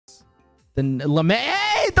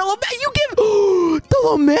You give the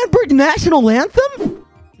L'Manberg National Anthem?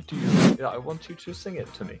 I want you to sing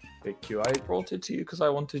it to me. Big Q, I brought it to you because I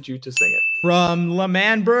wanted you to sing it. From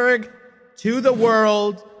L'Manberg to the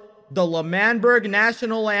world, the L'Manberg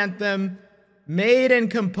National Anthem, made and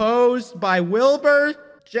composed by Wilbur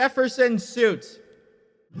Jefferson Suits.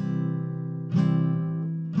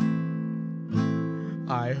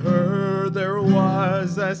 I heard there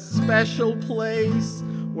was a special place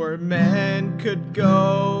where men could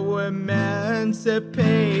go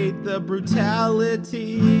emancipate the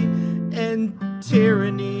brutality and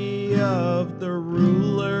tyranny of the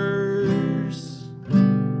rulers.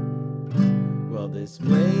 Well, this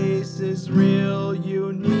place is real,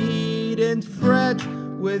 you needn't fret.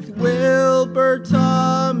 With Wilbur,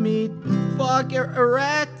 Tommy, fuck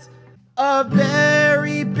erect, a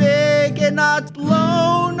very big and not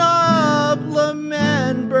blown up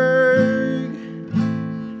L'Manberg.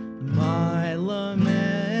 My L'Manberg,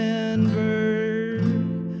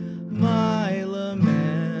 my L'Manberg,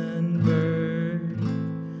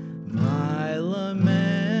 my L'Manberg,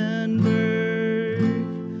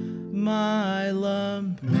 my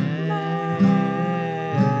L'Manberg.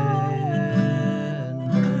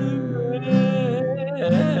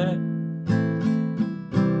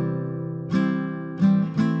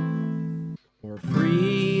 For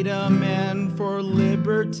freedom and for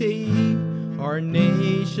liberty, our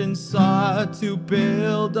nation sought to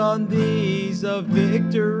build on these a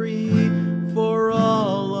victory for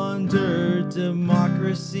all under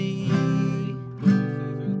democracy.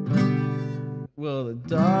 Well, the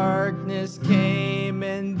darkness came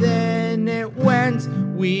and then it went.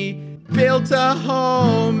 We built a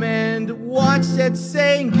home and watched it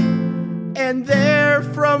sink. And there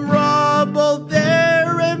from rubble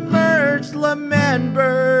there emerged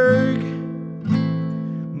L'Manberg.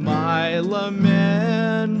 My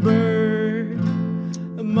L'Manberg,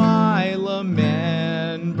 my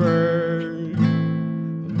L'Manberg,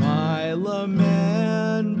 my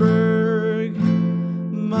L'Manberg,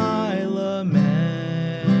 my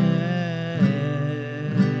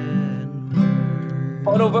L'Manberg.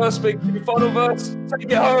 Final verse, Big Q, final verse.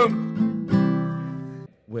 Take it home.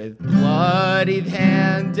 With bloodied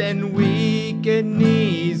hand and weakened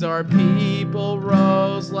knees, our people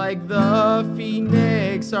rose like the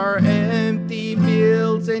phoenix. Our empty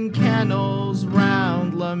fields and kennels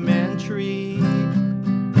round L'Mantree.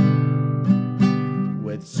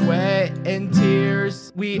 With sweat and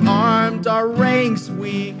tears, we armed our ranks.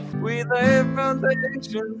 We lay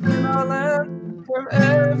foundations in our land, from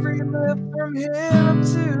every lip, from here up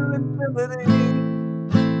to infinity.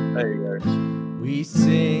 There you go. We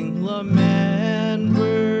sing L'Manberg,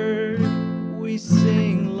 we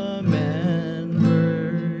sing L'Manberg,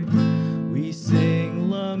 we sing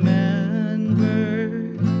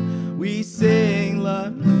L'Manberg, we sing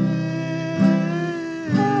L'Manberg.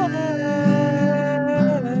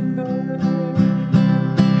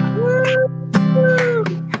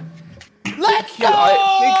 Let's go!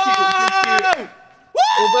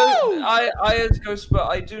 Although I as Ghost, but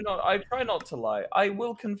I try not to lie. I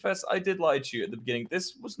will confess I did lie to you at the beginning.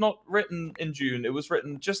 This was not written in June. It was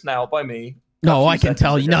written just now by me. No, I can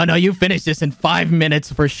tell you. No, you finished this in 5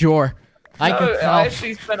 minutes for sure. I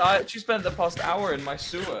actually spent the past hour in my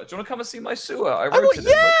sewer. Do you want to come and see my sewer? I wrote it.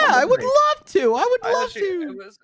 Yeah, I would love to. I would love to. It was